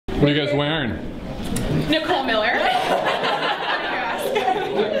What are you guys wearing? Nicole Miller.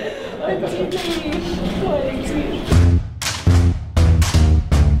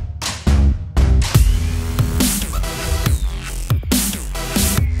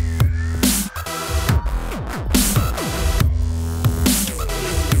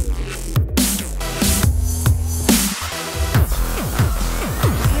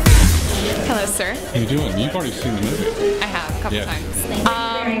 Hello, sir. How you doing? You've already seen the movie. I have a couple times.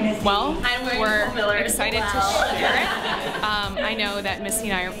 Well, we're excited to share it. I know that Missy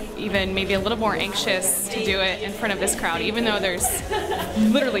and I are even maybe a little more anxious to do it in front of this crowd, even though there's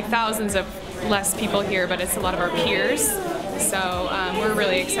literally thousands of less people here, but it's a lot of our peers. So we're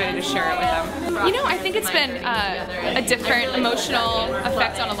really excited to share it with them. You know, I think it's been a different emotional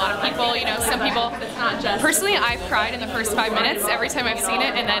effect on a lot of people. You know, some people, personally, I've cried in the first 5 minutes every time I've seen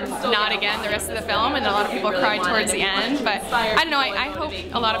it, and then not again the rest of the film, and a lot of people cried towards the end. But I don't know, I hope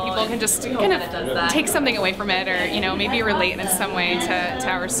a lot of people can just kind of take something away from it, or, you know, maybe relate in some way to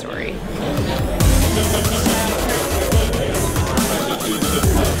our story.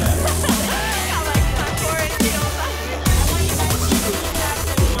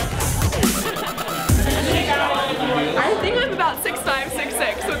 I think I'm about 6'5",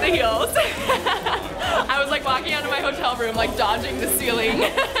 6'6" with the heels. I was like walking out of my hotel room, like dodging the ceiling.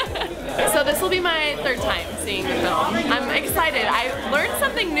 So this will be my third time seeing the film. I'm excited. I learned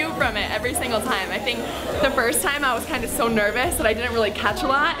something new from it every single time. I think the first time I was kind of so nervous that I didn't really catch a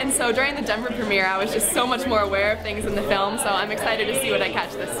lot, and so during the Denver premiere I was just so much more aware of things in the film, so I'm excited to see what I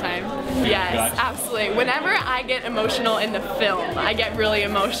catch this time. Yes, absolutely. Whenever I get emotional in the film, I get really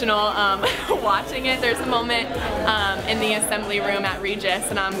emotional watching it. There's a moment in the assembly room at Regis,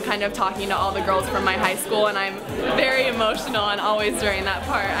 and I'm kind of talking to all the girls from my high school, and I'm very emotional, and always during that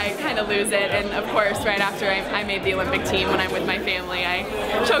part I kind of lose it. And of course right after I made the Olympic team, when I'm with my family, I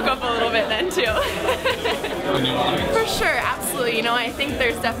choke up a little bit then too. For sure, absolutely. You know, I think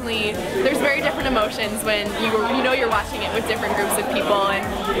there's very different emotions when you know you're watching it with different groups of people.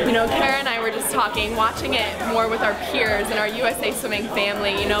 And you know, Kara and I were just talking, watching it more with our peers and our USA Swimming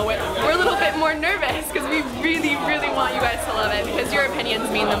family. You know, we're a little bit more nervous because we really want you guys to love it, because your opinions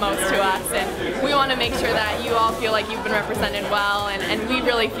mean the most to us, and we want to make sure that you all feel like you've been represented well, and we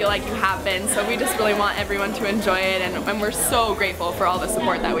really feel like you have been. So we just really want everyone to enjoy it, and we're so grateful for all the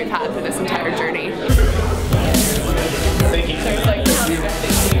support that we've had through this entire journey. Thank you.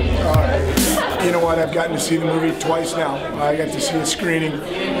 You know what, I've gotten to see the movie twice now. I got to see a screening,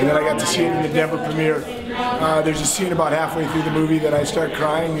 and then I got to see it in the Denver premiere. There's a scene about halfway through the movie that I start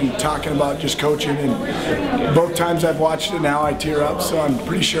crying and talking about just coaching, and both times I've watched it now I tear up, so I'm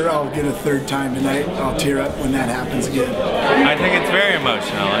pretty sure I'll get a third time tonight. I'll tear up when that happens again. I think it's very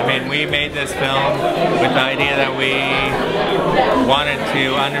emotional. I mean, we made this film with the idea that we wanted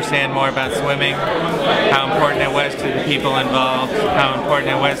to understand more about swimming, how important it was to the people involved, how important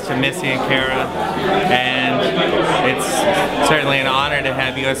it was to Missy and Kara, and it's certainly an honor to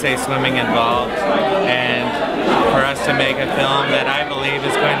have USA Swimming involved, and for us to make a film that I believe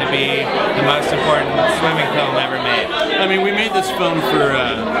is going to be the most important swimming film ever made. I mean, we made this film for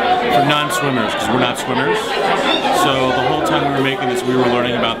non-swimmers, because we're not swimmers. So the whole time we were making this, we were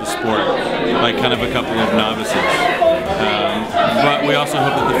learning about the sport, like kind of a couple of novices. But we also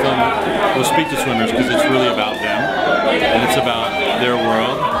hope that the film will speak to swimmers, because it's really about them, and it's about their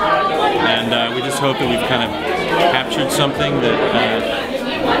world. And we just hope that we've kind of captured something that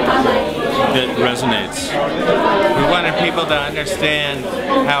resonates. We wanted people to understand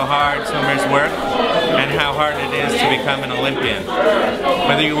how hard swimmers work and how hard it is to become an Olympian.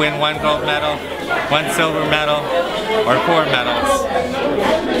 Whether you win 1 gold medal, 1 silver medal, or 4 medals,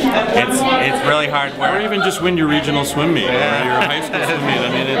 it's really hard work. Or even just win your regional swim meet, or your high school swim meet. I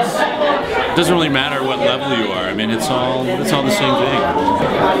mean, it doesn't really matter what level you are. I mean, it's all the same thing.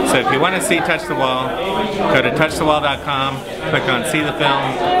 So if you want to see Touch the Wall, go to touchthewall.com, click on See the Film,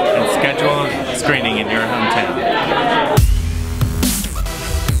 and schedule a screening in your hometown.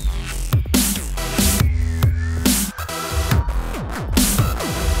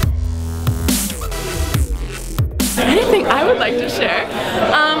 Anything I would like to share?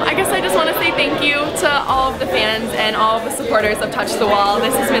 I guess I just want to say thank you to all of the fans and all of the supporters of Touch the Wall.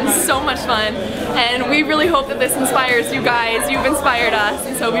 This has been so much fun, and we really hope that this inspires you guys. You've inspired us,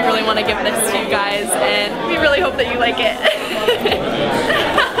 and so we really want to give this to you guys, and we really hope that you like it.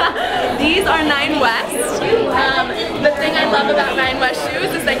 These are 9 West. The thing I love about 9 West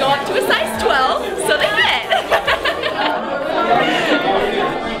shoes is they go up to a size 12, so they fit.